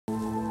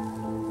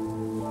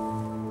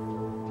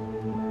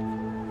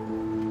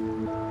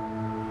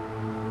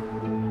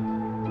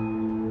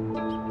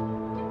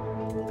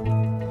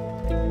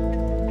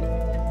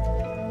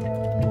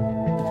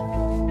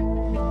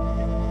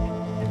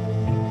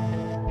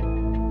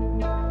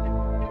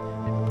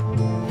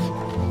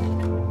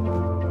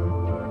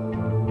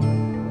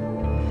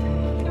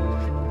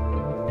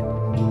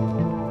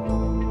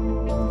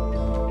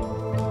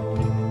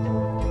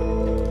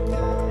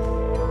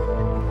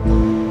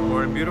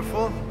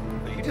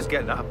You just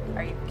getting up?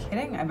 Are you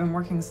kidding? I've been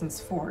working since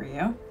 4,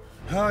 you?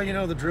 Oh, you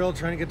know the drill,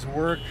 trying to get to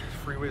work.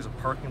 Freeway's a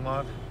parking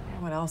lot.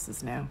 What else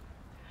is new?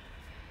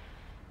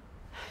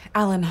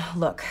 Alan,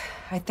 look,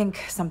 I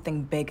think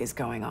something big is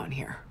going on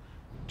here.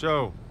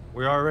 Joe,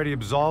 we already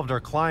absolved our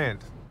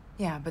client.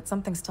 Yeah, but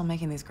something's still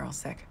making these girls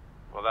sick.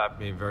 Well, that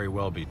may very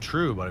well be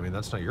true, but I mean,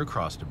 that's not your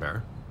cross to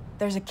bear.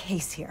 There's a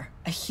case here,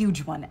 a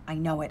huge one, I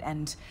know it,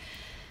 and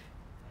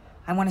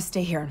I want to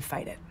stay here and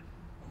fight it.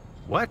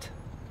 What?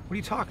 What are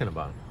you talking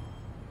about?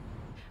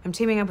 I'm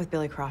teaming up with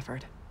Billy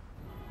Crawford.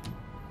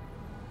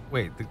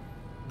 Wait,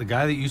 the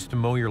guy that used to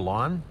mow your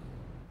lawn?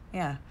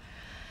 Yeah.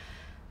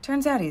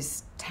 Turns out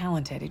he's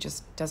talented, he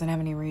just doesn't have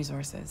any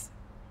resources.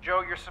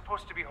 Joe, you're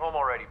supposed to be home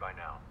already by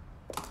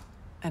now.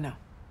 I know.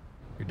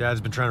 Your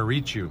dad's been trying to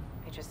reach you.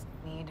 I just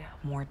need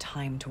more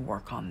time to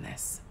work on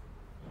this.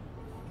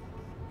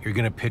 You're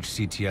gonna pitch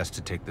CTS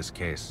to take this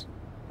case.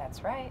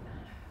 That's right.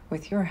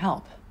 With your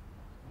help.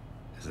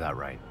 Is that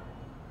right?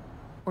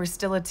 We're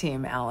still a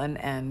team, Alan,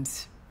 and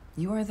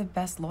you are the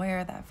best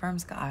lawyer that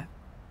firm's got.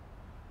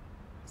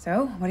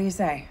 So, what do you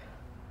say?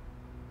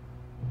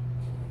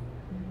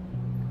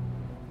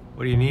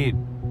 What do you need?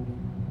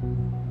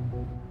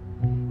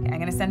 I'm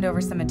gonna send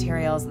over some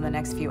materials in the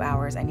next few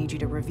hours. I need you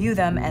to review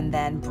them and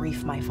then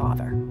brief my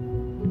father.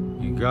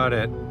 You got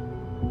it.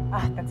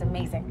 Ah, that's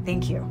amazing.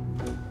 Thank you.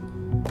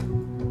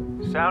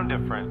 Sound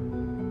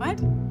different. What?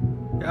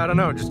 Yeah, I don't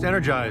know, just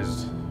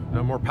energized.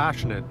 More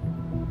passionate.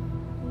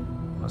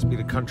 Must be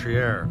the country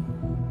air.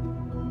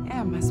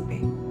 Yeah, it must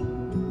be.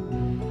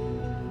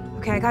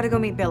 Okay, I gotta go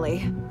meet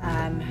Billy.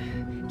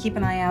 Keep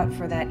an eye out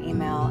for that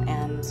email,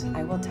 and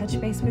I will touch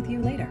base with you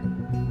later.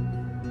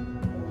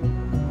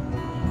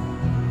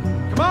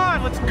 Come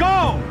on, let's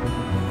go!